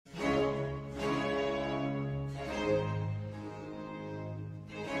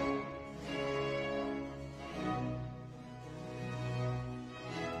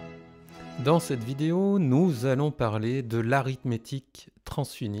Dans cette vidéo, nous allons parler de l'arithmétique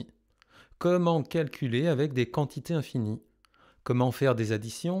transfinie. Comment calculer avec des quantités infinies. Comment faire des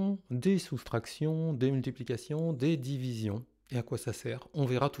additions, des soustractions, des multiplications, des divisions. Et à quoi ça sert? On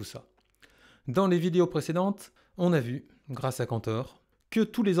verra tout ça. Dans les vidéos précédentes, on a vu, grâce à Cantor, que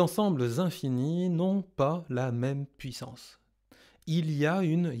tous les ensembles infinis n'ont pas la même puissance. Il y a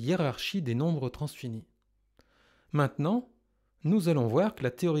une hiérarchie des nombres transfinis. Maintenant, nous allons voir que la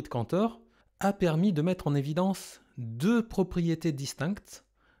théorie de Cantor a permis de mettre en évidence deux propriétés distinctes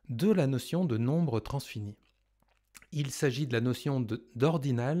de la notion de nombre transfini. Il s'agit de la notion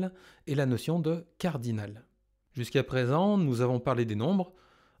d'ordinal et la notion de cardinal. Jusqu'à présent, nous avons parlé des nombres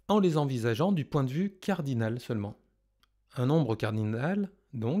en les envisageant du point de vue cardinal seulement. Un nombre cardinal,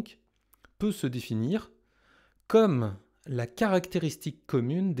 donc, peut se définir comme la caractéristique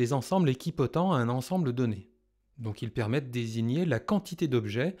commune des ensembles équipotents à un ensemble donné. Donc ils permettent de désigner la quantité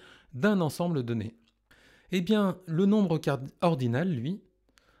d'objets d'un ensemble donné. Eh bien, le nombre ordinal, lui,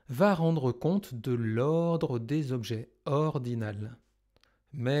 va rendre compte de l'ordre des objets, ordinal.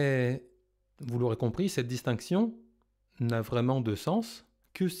 Mais, vous l'aurez compris, cette distinction n'a vraiment de sens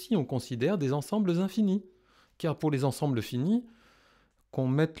que si on considère des ensembles infinis. Car pour les ensembles finis, qu'on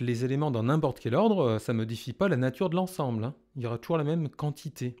mette les éléments dans n'importe quel ordre, ça ne modifie pas la nature de l'ensemble. Il y aura toujours la même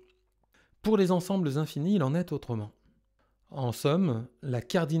quantité. Pour les ensembles infinis, il en est autrement. En somme, la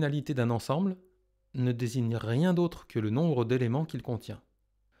cardinalité d'un ensemble ne désigne rien d'autre que le nombre d'éléments qu'il contient.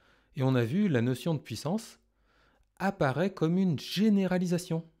 Et on a vu, la notion de puissance apparaît comme une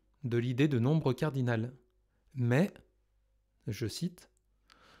généralisation de l'idée de nombre cardinal. Mais, je cite,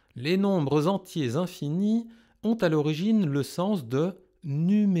 « Les nombres entiers infinis ont à l'origine le sens de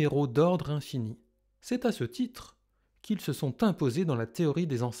numéros d'ordre infini. C'est à ce titre qu'ils se sont imposés dans la théorie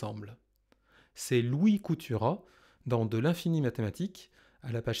des ensembles. » C'est Louis Couturat, dans De l'infini mathématique,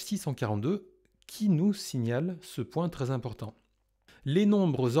 à la page 642, qui nous signale ce point très important. Les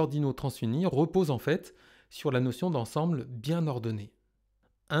nombres ordinaux transfinis reposent en fait sur la notion d'ensemble bien ordonné.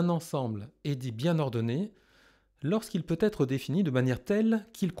 Un ensemble est dit bien ordonné lorsqu'il peut être défini de manière telle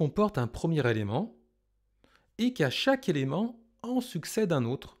qu'il comporte un premier élément et qu'à chaque élément en succède un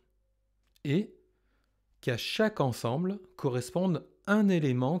autre, et qu'à chaque ensemble corresponde un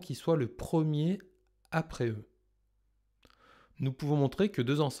élément qui soit le premier après eux. Nous pouvons montrer que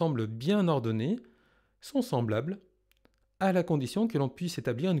deux ensembles bien ordonnés sont semblables à la condition que l'on puisse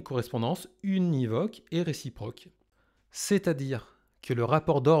établir une correspondance univoque et réciproque. C'est-à-dire que le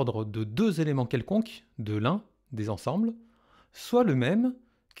rapport d'ordre de deux éléments quelconques de l'un des ensembles soit le même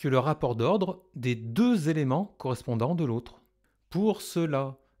que le rapport d'ordre des deux éléments correspondants de l'autre. Pour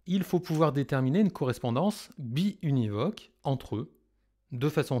cela, il faut pouvoir déterminer une correspondance bi-univoque entre eux, de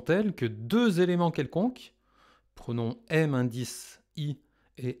façon telle que deux éléments quelconques, prenons m indice i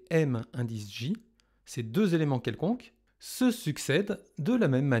et m indice j, ces deux éléments quelconques se succèdent de la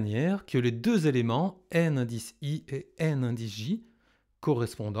même manière que les deux éléments n indice i et n indice j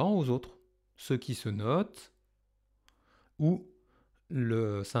correspondant aux autres, ce qui se note où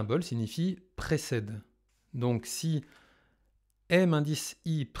le symbole signifie précède. Donc si m indice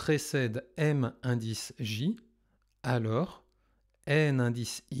i précède m indice j, alors n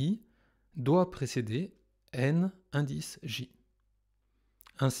indice i doit précéder n indice j.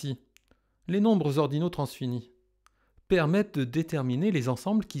 Ainsi, les nombres ordinaux transfinis permettent de déterminer les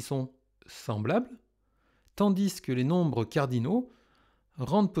ensembles qui sont semblables, tandis que les nombres cardinaux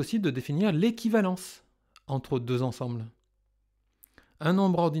rendent possible de définir l'équivalence entre deux ensembles. Un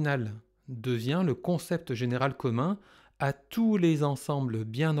nombre ordinal devient le concept général commun à tous les ensembles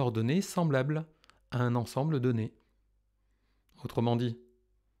bien ordonnés semblables à un ensemble donné. Autrement dit,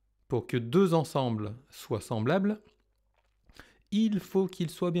 pour que deux ensembles soient semblables, il faut qu'ils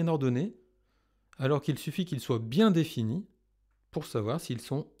soient bien ordonnés, alors qu'il suffit qu'ils soient bien définis pour savoir s'ils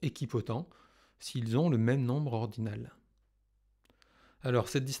sont équipotents, s'ils ont le même nombre ordinal. Alors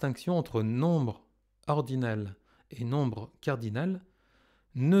cette distinction entre nombre ordinal et nombre cardinal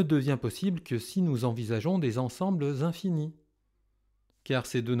ne devient possible que si nous envisageons des ensembles infinis, car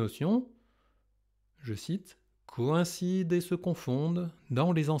ces deux notions, je cite, coïncident et se confondent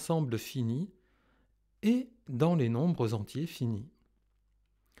dans les ensembles finis et dans les nombres entiers finis.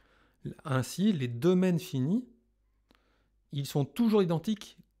 Ainsi, les domaines finis, ils sont toujours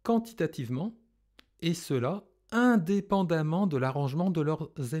identiques quantitativement, et cela indépendamment de l'arrangement de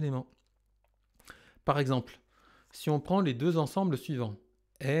leurs éléments. Par exemple, si on prend les deux ensembles suivants,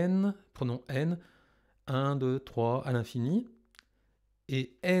 n, prenons n, 1, 2, 3 à l'infini,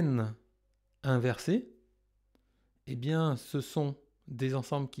 et n inversé, eh bien ce sont des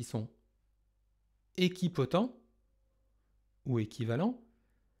ensembles qui sont équipotents ou équivalents,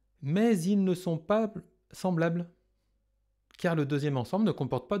 mais ils ne sont pas semblables, car le deuxième ensemble ne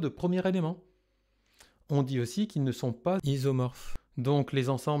comporte pas de premier élément. On dit aussi qu'ils ne sont pas isomorphes, donc les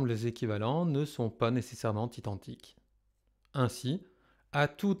ensembles équivalents ne sont pas nécessairement identiques. Ainsi, à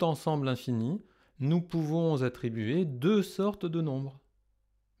tout ensemble infini, nous pouvons attribuer deux sortes de nombres.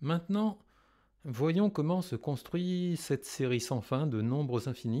 Maintenant, voyons comment se construit cette série sans fin de nombres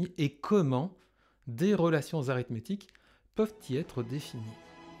infinis et comment des relations arithmétiques peuvent y être définies.